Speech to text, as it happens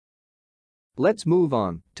Let's move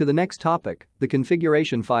on to the next topic, the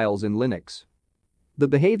configuration files in Linux. The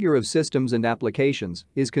behavior of systems and applications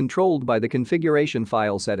is controlled by the configuration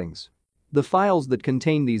file settings. The files that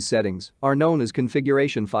contain these settings are known as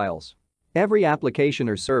configuration files. Every application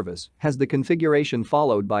or service has the configuration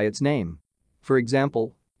followed by its name. For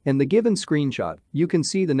example, in the given screenshot, you can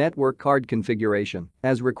see the network card configuration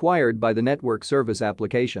as required by the network service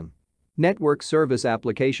application. Network service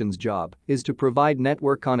application's job is to provide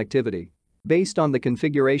network connectivity based on the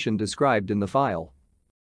configuration described in the file.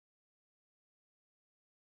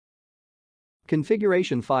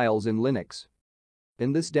 Configuration files in Linux.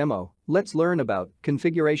 In this demo, let's learn about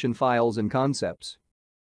configuration files and concepts.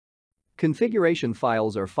 Configuration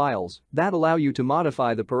files are files that allow you to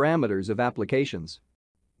modify the parameters of applications.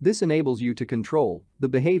 This enables you to control the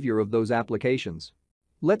behavior of those applications.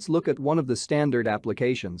 Let's look at one of the standard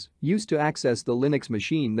applications used to access the Linux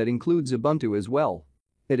machine that includes Ubuntu as well.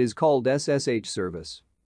 It is called SSH service.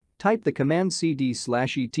 Type the command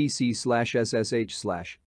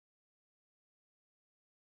cd/etc/ssh/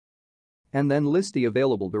 and then list the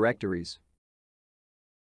available directories.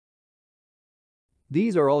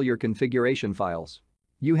 These are all your configuration files.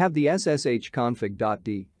 You have the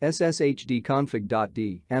sshconfig.d,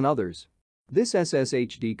 sshdconfig.d, and others. This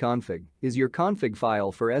sshd-config is your config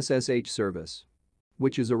file for SSH service,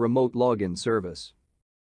 which is a remote login service.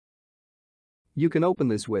 You can open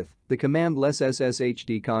this with the command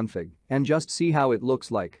sshd-config and just see how it looks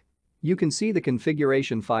like. You can see the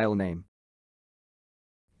configuration file name,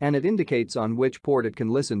 and it indicates on which port it can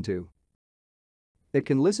listen to. It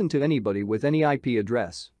can listen to anybody with any IP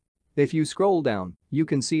address. If you scroll down, you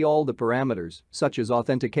can see all the parameters such as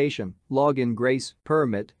authentication, login grace,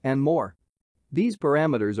 permit, and more. These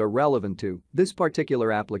parameters are relevant to this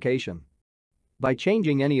particular application. By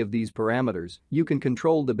changing any of these parameters, you can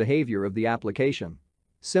control the behavior of the application.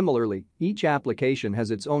 Similarly, each application has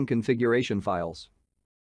its own configuration files.